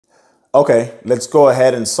Okay, let's go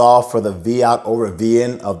ahead and solve for the V out over V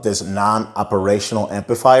in of this non-operational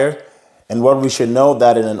amplifier. And what we should know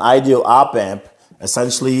that in an ideal op amp,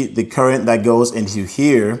 essentially the current that goes into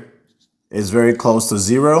here is very close to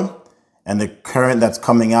zero. And the current that's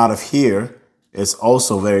coming out of here is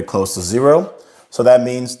also very close to zero. So that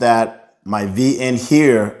means that my V in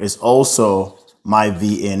here is also my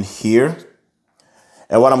V in here.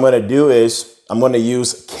 And what I'm going to do is I'm going to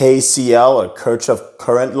use KCL or Kirchhoff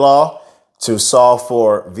current law to solve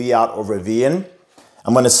for V out over V in.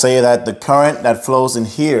 I'm going to say that the current that flows in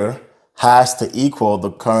here has to equal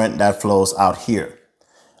the current that flows out here.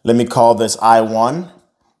 Let me call this I1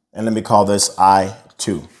 and let me call this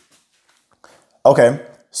I2. Okay,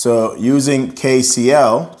 so using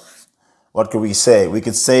KCL, what could we say? We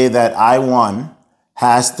could say that I1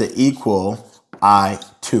 has to equal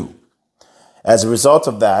I2. As a result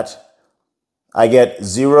of that, I get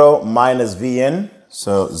 0 minus V in.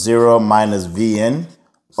 So 0 minus V in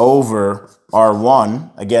over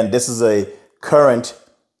R1. Again, this is a current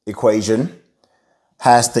equation.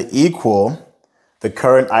 Has to equal the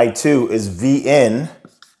current I2 is V in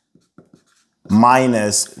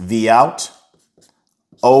minus V out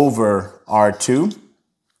over R2.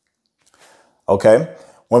 Okay.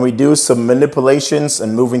 When we do some manipulations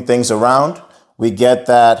and moving things around, we get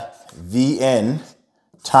that V in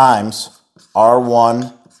times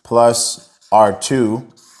R1 plus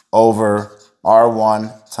R2 over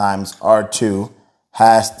R1 times R2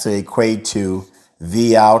 has to equate to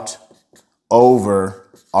V out over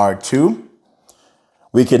R2.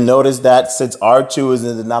 We can notice that since R2 is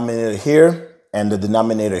in the denominator here and the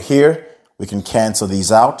denominator here, we can cancel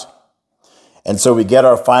these out. And so we get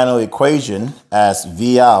our final equation as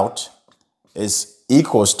V out is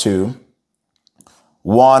equals to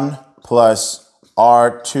 1 plus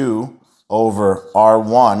R2 over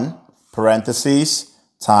R1 parentheses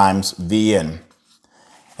times V in.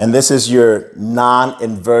 And this is your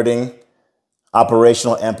non-inverting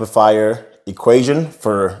operational amplifier equation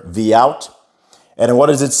for V out. And what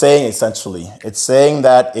is it saying essentially? It's saying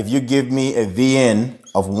that if you give me a V in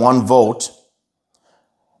of 1 volt,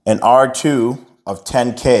 an R2 of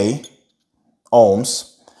 10K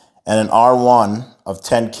ohms, and an R1 of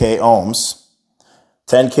 10K ohms,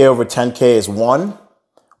 10K over 10K is 1.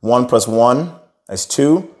 1 plus 1 is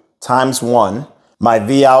 2. Times 1, my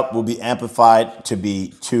V out will be amplified to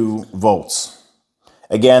be 2 volts.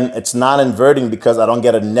 Again, it's non-inverting because I don't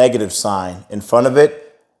get a negative sign in front of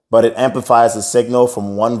it, but it amplifies the signal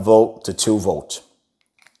from 1 volt to 2 volt.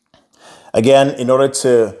 Again, in order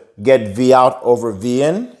to get V out over V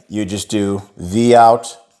in, you just do V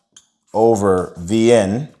out over V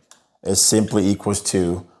in is simply equals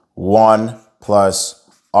to 1 plus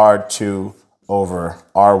R2 over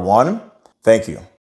R1. Thank you.